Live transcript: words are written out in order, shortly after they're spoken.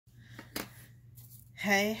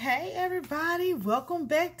Hey everybody, welcome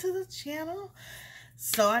back to the channel.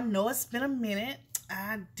 So I know it's been a minute.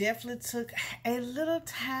 I definitely took a little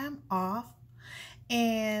time off,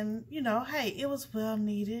 and hey, it was well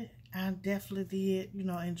needed. I definitely did,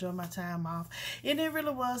 enjoy my time off, and it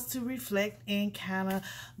really was to reflect and kind of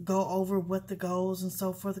go over what the goals and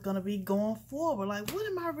so forth are going to be going forward. Like, what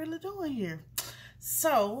am I really doing here?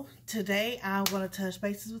 So today I'm going to touch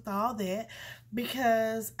bases with all that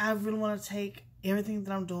because I really want to take everything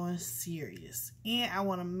that I'm doing serious, and I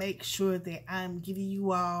want to make sure that I'm giving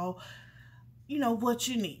you all, what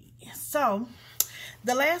you need. So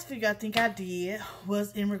the last video I think I did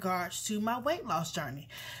was in regards to my weight loss journey.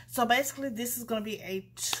 So basically this is going to be a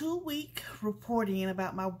 2-week reporting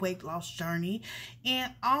about my weight loss journey,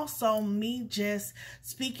 and also me just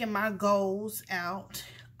speaking my goals out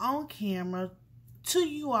on camera to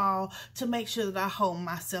you all to make sure that I hold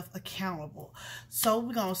myself accountable. So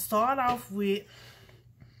we're going to start off with,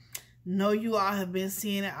 know you all have been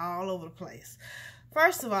seeing it all over the place.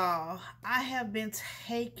 First of all, I have been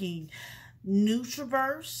taking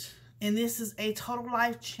NutriBurst, and this is a Total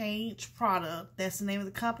Life Change product. That's the name of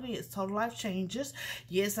the company. It's Total Life Changes.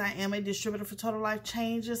 Yes, I am a distributor for Total Life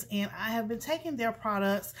Changes, and I have been taking their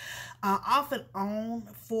products off and on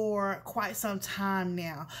for quite some time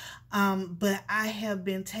now. But I have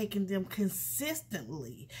been taking them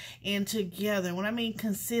consistently and together. When I mean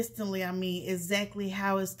consistently, I mean exactly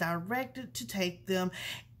how it's directed to take them,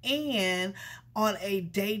 and on a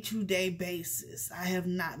day-to-day basis. I have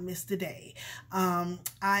not missed a day. I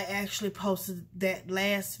actually posted that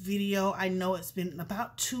last video. I know it's been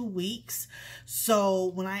about 2 weeks. So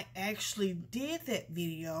when I actually did that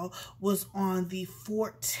video was on the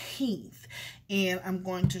 14th. And I'm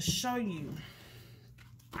going to show you.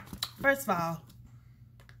 First of all,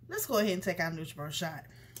 let's go ahead and take our NutriBurst shot.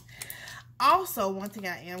 Also, one thing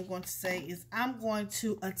I am going to say is I'm going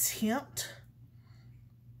to attempt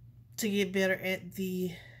to get better at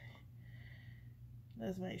the,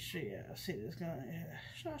 let's make sure y'all see this going,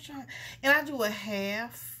 shot. And I do a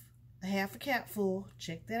half a cap full.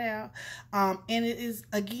 Check that out. And it is,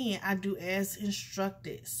 again, I do as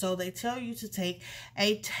instructed. So they tell you to take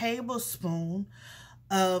a tablespoon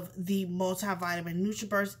of the multivitamin.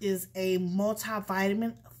 NutriBurst is a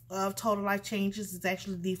multivitamin of Total Life Changes. It's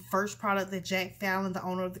actually the first product that Jack Fallon, the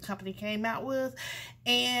owner of the company, came out with.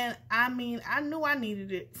 And I mean, I knew I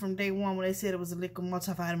needed it from day one when they said it was a liquid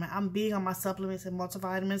multivitamin. I'm big on my supplements and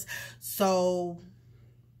multivitamins. So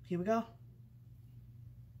here we go.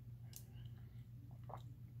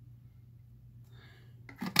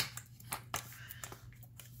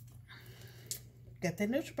 Got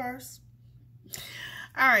that NutriBurst.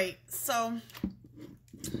 All right, so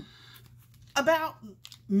about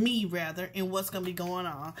me rather, and what's going to be going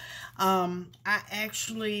on. I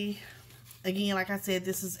actually, again, like I said,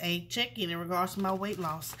 this is a check-in in regards to my weight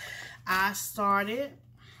loss. I started,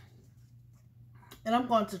 and I'm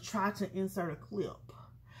going to try to insert a clip,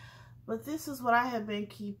 but this is what I have been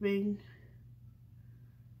keeping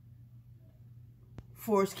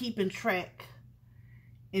for, is keeping track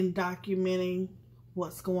and documenting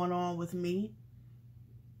what's going on with me.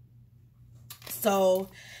 So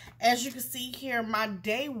as you can see here, my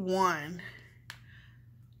day one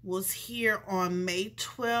was here on May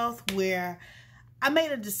 12th, where I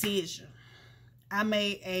made a decision. I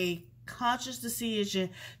made a conscious decision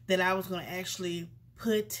that I was going to actually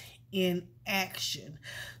put in action.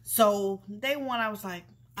 So day one, I was like,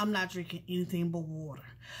 I'm not drinking anything but water.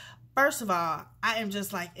 First of all, I am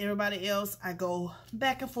just like everybody else. I go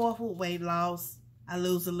back and forth with weight loss. I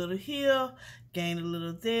lose a little here, gain a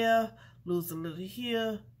little there, lose a little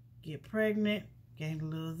here, get pregnant, gain a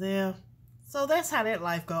little there. So that's how that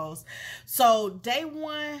life goes. So day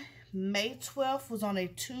one, May 12th, was on a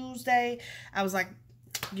Tuesday. I was like,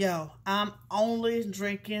 yo, I'm only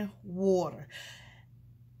drinking water.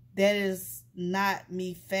 That is not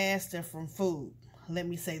me fasting from food. Let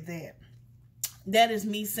me say that. That is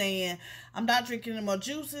me saying, I'm not drinking any more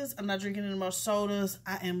juices. I'm not drinking any more sodas.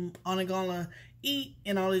 I am only gonna eat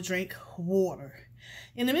and only drink water.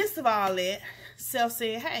 In the midst of all that, Self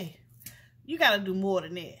said, hey, you got to do more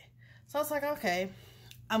than that. So I was like, okay,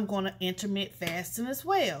 I'm going to intermittent fasting as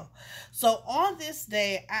well. So on this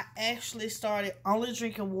day, I actually started only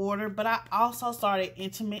drinking water, but I also started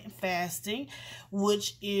intermittent fasting,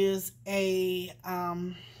 which is a,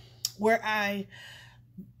 where I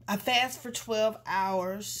fast for 12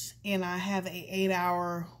 hours and I have an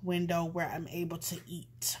 8-hour window where I'm able to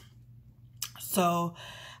eat. So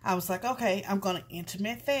I was like, okay, I'm going to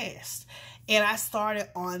intermittent fast. And I started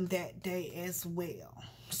on that day as well.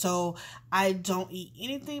 So I don't eat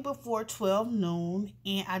anything before 12 noon,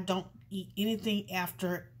 and I don't eat anything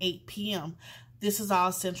after 8 p.m. This is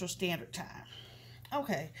all Central Standard Time.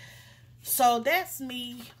 Okay, so that's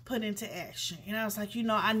me put into action. And I was like, you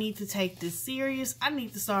know, I need to take this serious. I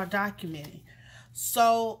need to start documenting.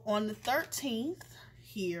 So on the 13th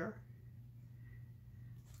here,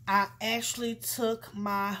 I actually took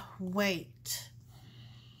my weight.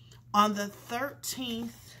 On the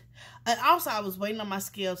 13th, and also I was waiting on my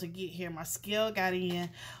scale to get here. My scale got in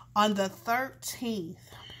on the 13th.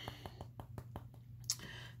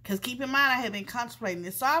 Because keep in mind, I had been contemplating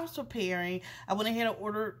this. So I was preparing. I went ahead and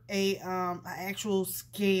ordered a actual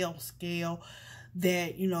scale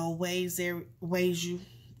that, you know, weighs you,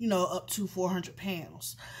 you know, up to 400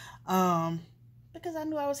 pounds. Because I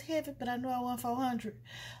knew I was heavy, but I knew I wasn't 400.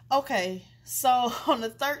 Okay, so on the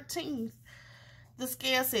 13th, the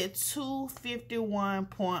scale said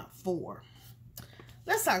 251.4.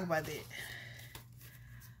 Let's talk about that.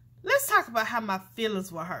 Let's talk about how my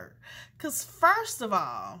feelings were hurt. Because first of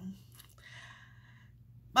all,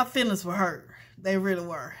 my feelings were hurt. They really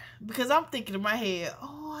were. Because I'm thinking in my head,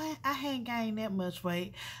 oh, I hadn't gained that much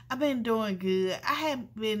weight. I've been doing good. I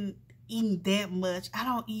haven't been eating that much. I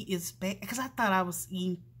don't eat as bad. Because I thought I was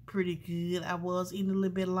eating pretty good. I was eating a little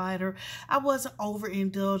bit lighter. I wasn't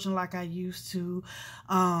overindulging like I used to.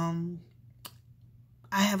 I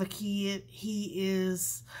have a kid. He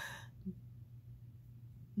is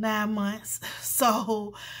 9 months.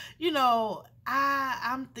 So, you know,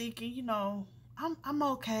 I'm thinking, you know, I'm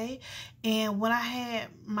okay. And when I had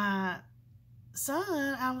my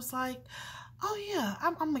son, I was like, oh yeah,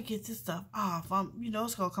 I'm gonna get this stuff off. You know,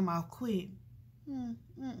 it's gonna come out quick.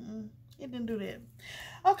 It didn't do that.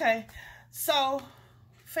 Okay, so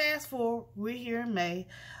fast forward, we're here in May.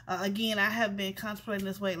 Again, I have been contemplating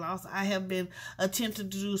this weight loss. I have been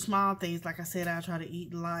attempting to do small things. Like I said, I try to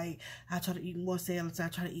eat light. I try to eat more salads. I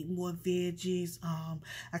try to eat more veggies.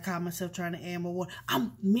 I caught myself trying to add more water.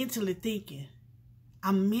 I'm mentally thinking.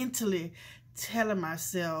 I'm mentally telling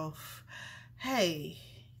myself, hey,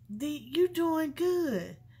 you doing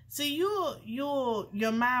good. See,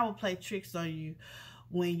 your mind will play tricks on you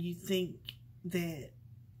when you think that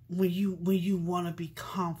when you want to be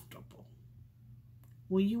comfortable.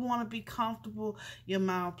 When you want to be comfortable, your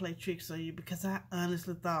mind will play tricks on you, because I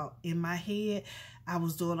honestly thought in my head I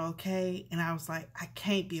was doing okay, and I was like, I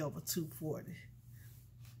can't be over 240.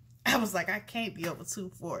 I was like, I can't be over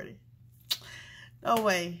 240. No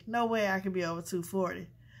way I can be over 240.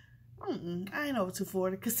 I ain't over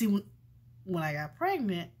 240. Because see, when I got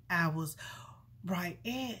pregnant, I was right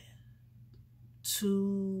at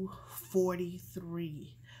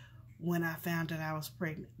 243 when I found out I was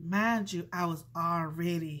pregnant. Mind you, I was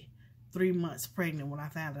already 3 months pregnant when I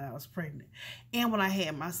found out I was pregnant. And when I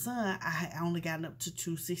had my son, I had only gotten up to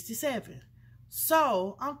 267.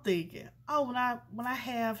 So I'm thinking, oh, when I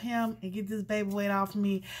have him and get this baby weight off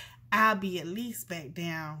me, I'll be at least back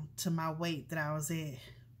down to my weight that I was at.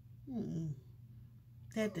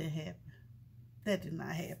 That didn't happen. That did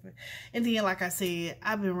not happen. And then, like I said,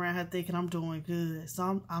 I've been around here thinking I'm doing good.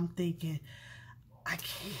 So I'm thinking,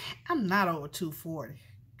 I'm not over 240.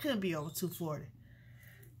 Couldn't be over 240.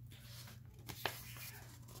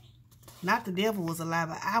 Not the devil was a lie,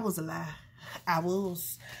 but I was a lie. I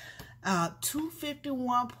was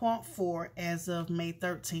 251.4 as of May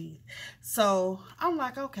 13th. So I'm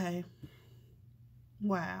like, okay,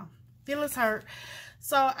 wow, feelings hurt.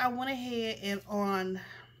 So I went ahead, and on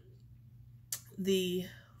the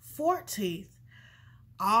 14th,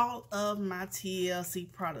 all of my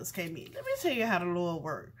TLC products came in. Let me tell you how the Lord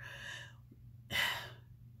worked.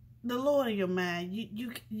 The Lord in your mind,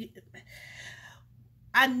 you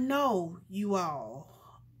I know you all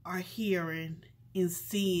are hearing and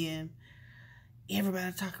seeing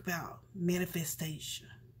everybody talk about manifestation,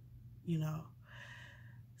 you know.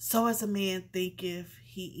 So as a man thinketh,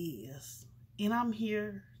 he is. And I'm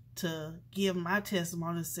here to give my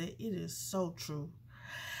testimony and say it is so true.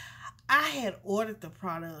 I had ordered the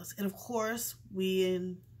products, and of course, we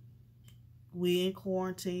in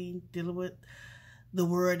quarantine, dealing with the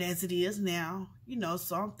world as it is now, you know,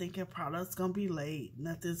 so I'm thinking products gonna be late,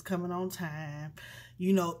 nothing's coming on time.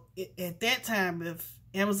 You know, at that time, if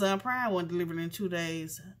Amazon Prime wasn't delivered in 2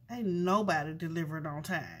 days, ain't nobody delivering on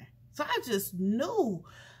time. So I just knew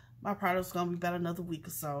my product's gonna be about another week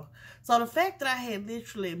or so. So the fact that I had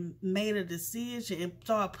literally made a decision and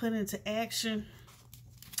started putting into action,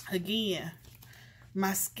 again,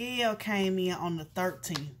 my scale came in on the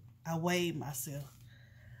 13th. I weighed myself.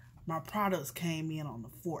 My products came in on the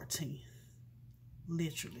 14th.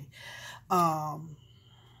 Literally.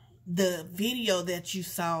 The video that you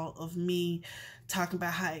saw of me talking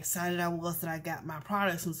about how excited I was that I got my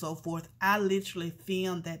products and so forth. I literally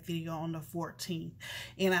filmed that video on the 14th,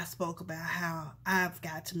 and I spoke about how I've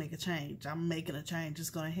got to make a change. I'm making a change. It's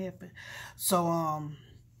going to happen. So,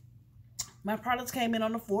 my products came in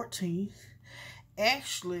on the 14th.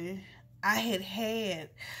 Actually, I had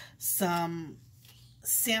some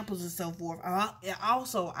samples and so forth.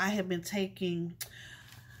 Also, I have been taking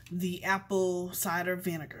the apple cider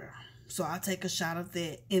vinegar. So I take a shot of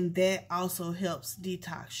that, and that also helps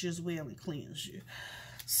detox you as well and cleanse you.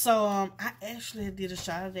 So I actually did a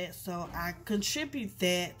shot of that, so I contribute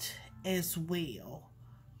that as well.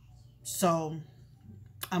 So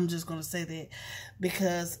I'm just going to say that,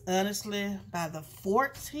 because honestly, by the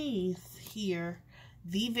 14th here,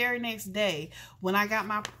 the very next day, when I got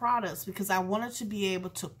my products, because I wanted to be able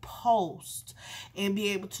to post and be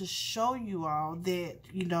able to show you all that,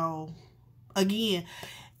 you know, again,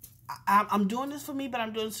 I'm doing this for me, but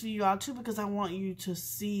I'm doing this for you all too, because I want you to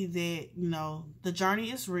see that, you know, the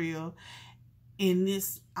journey is real, and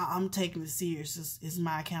this, I'm taking it serious. This is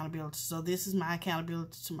my accountability. So this is my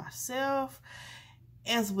accountability to myself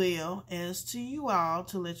as well as to you all,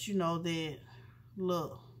 to let you know that,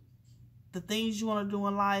 look, the things you want to do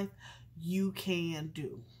in life, you can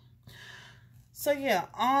do. So yeah,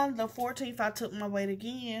 on the 14th, I took my weight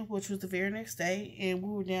again, which was the very next day, and we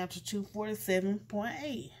were down to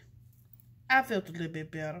 247.8. I felt a little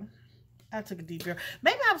bit better. I took a deep breath.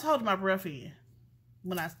 Maybe I was holding my breath in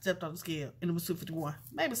when I stepped on the scale, and it was 251.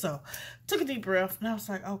 Maybe so. Took a deep breath, and I was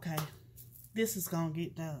like, okay, this is going to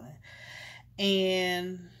get done.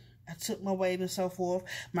 And I took my weight and so forth.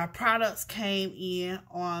 My products came in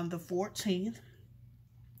on the 14th.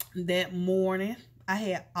 That morning, I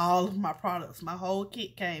had all of my products. My whole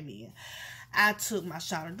kit came in. I took my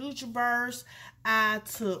shot of NutriBurst. I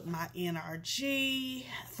took my NRG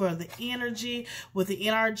for the energy. With the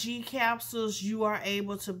NRG capsules, you are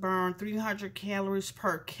able to burn 300 calories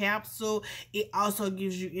per capsule. It also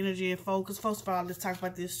gives you energy and focus. First of all, let's talk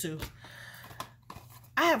about this too.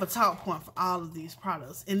 I have a talk point for all of these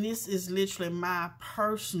products, and this is literally my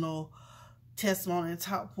personal testimony and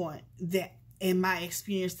talk point that in my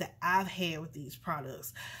experience that I've had with these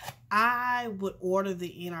products. I would order the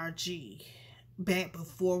NRG back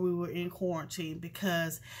before we were in quarantine,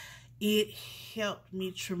 because it helped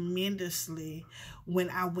me tremendously when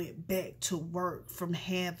I went back to work from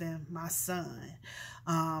having my son.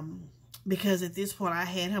 Because at this point, I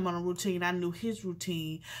had him on a routine. I knew his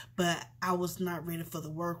routine, but I was not ready for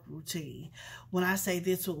the work routine. When I say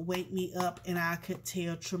this would wake me up, and I could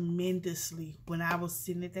tell tremendously when I was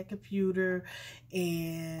sitting at that computer,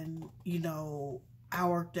 and, you know, I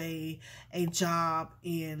worked a job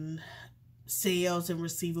in sales and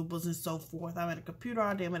receivables and so forth. I'm at a computer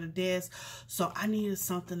all day. I'm at a desk. So I needed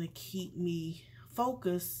something to keep me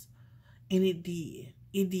focused, and it did.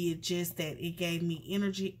 It did just that. It gave me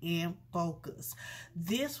energy and focus.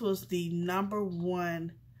 This was the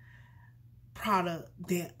 #1 product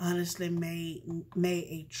that honestly made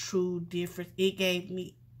a true difference. It gave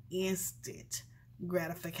me instant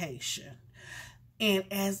gratification. And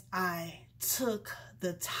as I took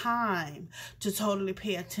the time to totally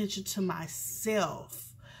pay attention to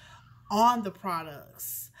myself on the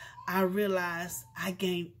products, I realized I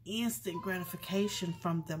gained instant gratification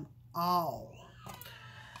from them all.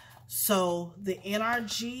 So the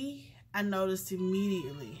NRG, I noticed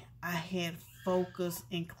immediately I had focus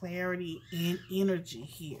and clarity and energy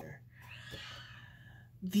here.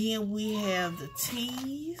 Then we have the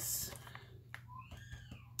teas,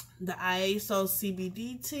 the ISO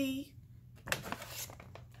CBD tea,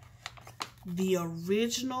 the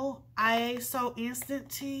original ISO instant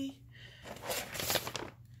tea,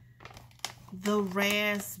 the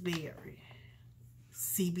raspberry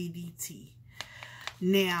CBD tea.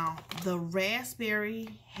 Now, the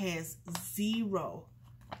raspberry has 0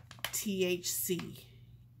 THC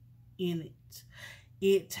in it.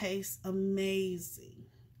 It tastes amazing.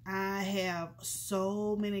 I have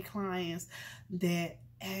so many clients that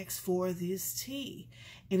ask for this tea.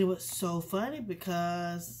 And it was so funny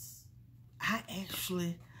because I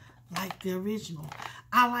actually like the original.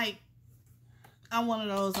 I'm one of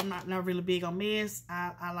those, I'm not really big on meds.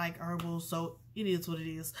 I like herbal, so it is what it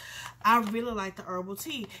is. I really like the herbal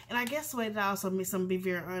tea. And I guess the way that I also mix, I'm going to be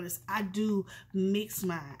very honest, I do mix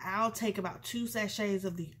mine. I'll take about 2 sachets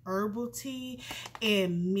of the herbal tea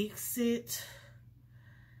and mix it.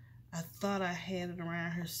 I thought I had it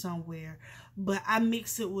around here somewhere. but I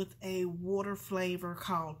mix it with a water flavor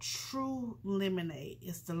called True Lemonade.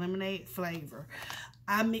 It's the lemonade flavor.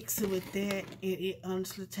 I mix it with that, and it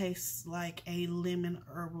honestly tastes like a lemon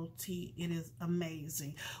herbal tea. It is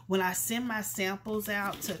amazing. When I send my samples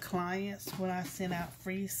out to clients, when I send out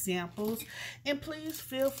free samples, and please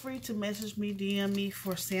feel free to message me, DM me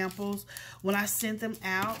for samples. When I send them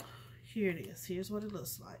out, here it is. Here's what it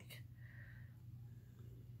looks like.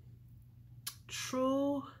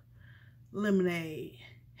 True Lemonade.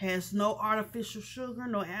 Has no artificial sugar,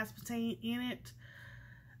 no aspartame in it.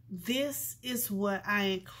 This is what I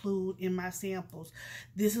include in my samples.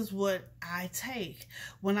 This is what I take.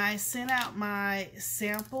 When I send out my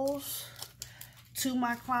samples to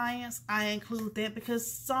my clients, I include that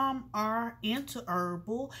because some are into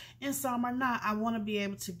herbal and some are not. I want to be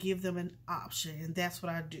able to give them an option, and that's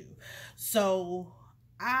what I do. So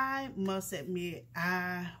I must admit,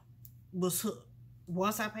 I was hooked.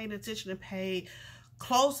 Once I paid attention and paid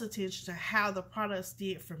close attention to how the products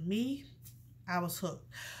did for me, I was hooked.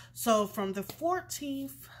 So from the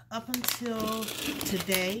 14th up until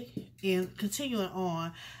today and continuing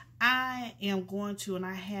on, I am going to, and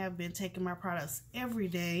I have been taking my products every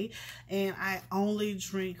day, and I only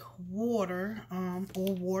drink water or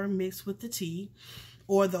water mixed with the tea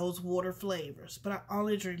or those water flavors, but I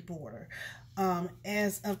only drink water.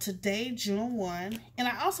 As of today, June 1, and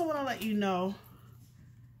I also want to let you know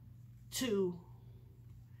too,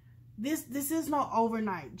 this is no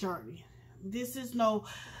overnight journey. This is no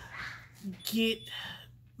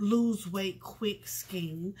lose weight quick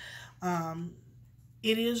scheme.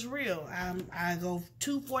 It is real. I go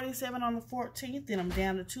 247 on the 14th, then I'm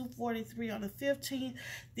down to 243 on the 15th,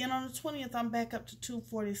 then on the 20th I'm back up to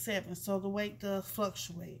 247. So the weight does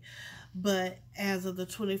fluctuate. But as of the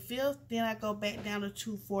 25th, then I go back down to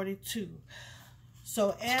 242.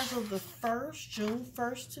 So as of the 1st, June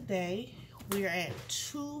 1st today, we are at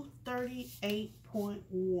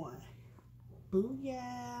 238.1.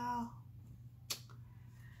 Booyah.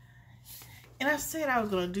 And I said I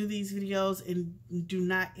was going to do these videos and do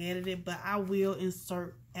not edit it, but I will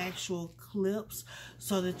insert actual clips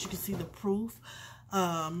so that you can see the proof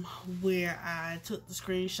where I took the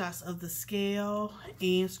screenshots of the scale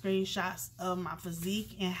and screenshots of my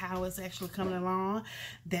physique and how it's actually coming along.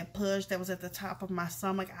 That pudge that was at the top of my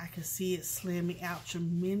stomach, I can see it slimming out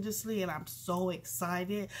tremendously, and I'm so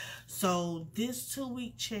excited. So this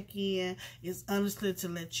 2-week check-in is honestly to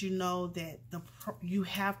let you know that you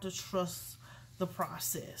have to trust the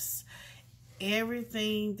process.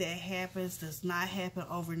 Everything that happens does not happen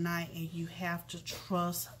overnight, and you have to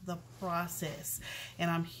trust the process.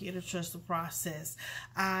 And I'm here to trust the process.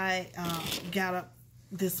 I got up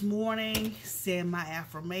this morning, said my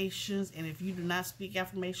affirmations, and if you do not speak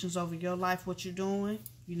affirmations over your life, what you're doing,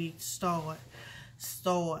 you need to start. That's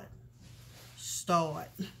all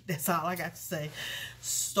I got to say.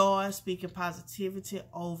 Start speaking positivity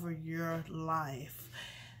over your life.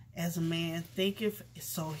 As a man thinketh,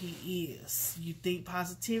 so he is. You think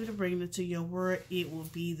positivity, bring it to your word, it will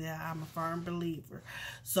be there. I'm a firm believer.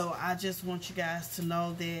 So I just want you guys to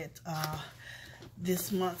know that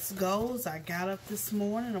this month's goals, I got up this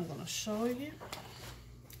morning. I'm going to show you.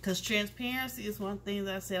 Because transparency is one thing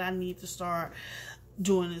that I said I need to start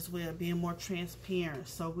doing as well, being more transparent.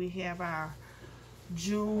 So we have our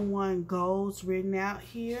June 1 goals written out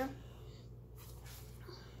here.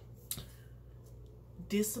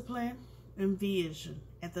 Discipline and vision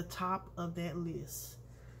at the top of that list.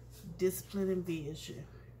 Discipline and vision.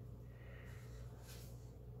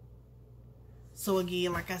 So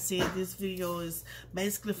again, like I said, this video is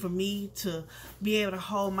basically for me to be able to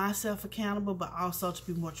hold myself accountable, but also to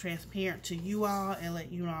be more transparent to you all and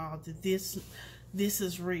let you know that this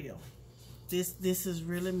is real. This is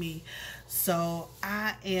really me. So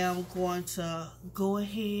I am going to go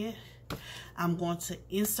ahead. I'm going to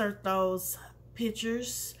insert those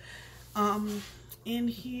pictures in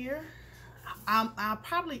here. I'll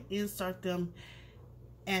probably insert them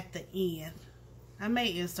at the end. I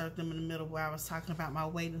may insert them in the middle where I was talking about my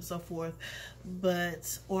weight and so forth,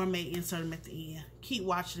 or I may insert them at the end. Keep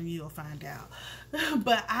watching, you'll find out.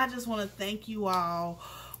 But I just want to thank you all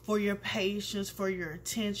for your patience, for your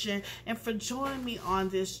attention, and for joining me on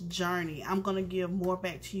this journey. I'm going to give more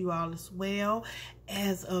back to you all as well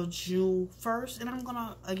as of June 1st. And I'm going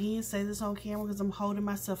to, again, say this on camera because I'm holding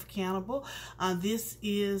myself accountable. This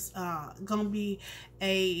is going to be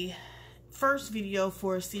a first video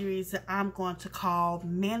for a series that I'm going to call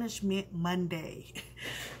Management Monday.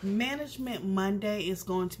 Management Monday is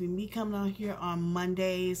going to be me coming on here on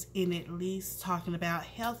Mondays and at least talking about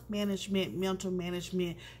health management, mental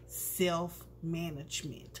management, self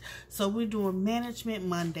management. So we're doing Management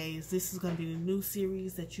Mondays. This is going to be the new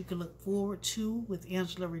series that you can look forward to with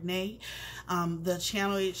Angela Renee. The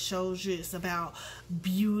channel, it shows you, it's about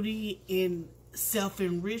beauty and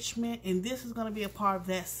self-enrichment, and this is going to be a part of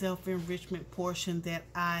that self-enrichment portion that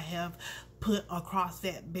I have put across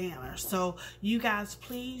that banner. So you guys,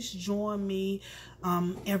 please join me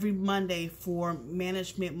every Monday for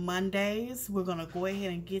Management Mondays. We're gonna go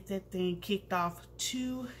ahead and get that thing kicked off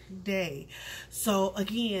today. So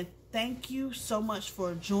again, thank you so much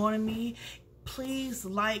for joining me. Please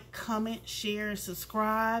like, comment, share, and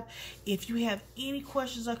subscribe. If you have any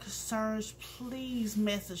questions or concerns, please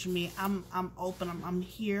message me. I'm open. I'm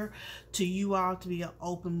here to you all to be an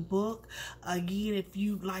open book. Again, if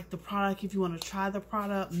you like the product, if you want to try the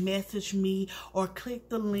product, message me or click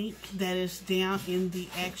the link that is down in the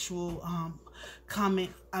actual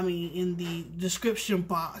in the description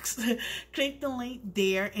box. Click the link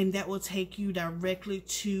there, and that will take you directly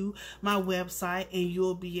to my website, and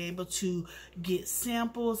you'll be able to get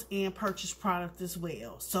samples and purchase product as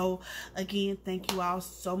well. So again, thank you all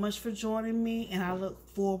so much for joining me, and I look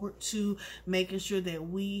forward to making sure that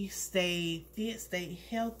we stay fit, stay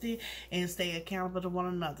healthy, and stay accountable to one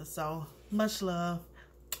another. So much love.